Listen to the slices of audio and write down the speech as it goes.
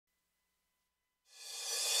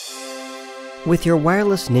With your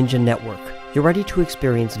Wireless Ninja network, you're ready to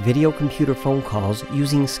experience video computer phone calls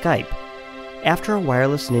using Skype. After a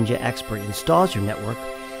Wireless Ninja expert installs your network,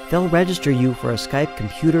 they'll register you for a Skype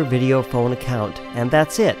computer video phone account, and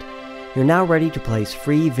that's it. You're now ready to place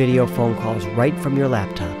free video phone calls right from your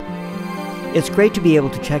laptop. It's great to be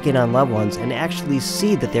able to check in on loved ones and actually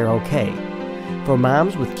see that they're okay. For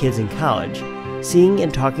moms with kids in college, seeing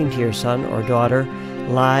and talking to your son or daughter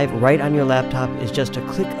live right on your laptop is just a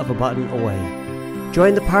click of a button away.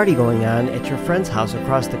 Join the party going on at your friend's house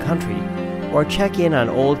across the country, or check in on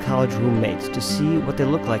old college roommates to see what they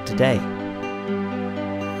look like today.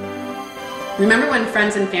 Remember when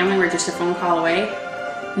friends and family were just a phone call away?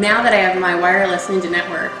 Now that I have my Wireless Ninja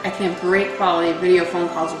network, I can have great quality video phone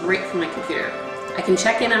calls right from my computer. I can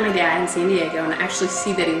check in on my dad in San Diego and actually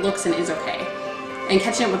see that he looks and is okay. And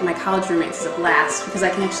catching up with my college roommates is a blast because I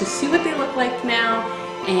can actually see what they look like now,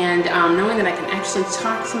 and knowing that I can actually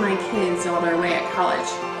talk to my kids while they're away at college.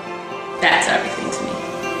 That's everything to me.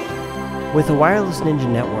 With the Wireless Ninja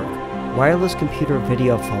network, wireless computer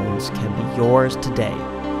video phones can be yours today.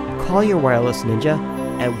 Call your Wireless Ninja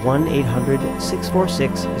at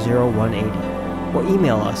 1-800-646-0180 or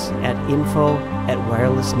email us at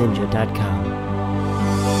info@wirelessninja.com.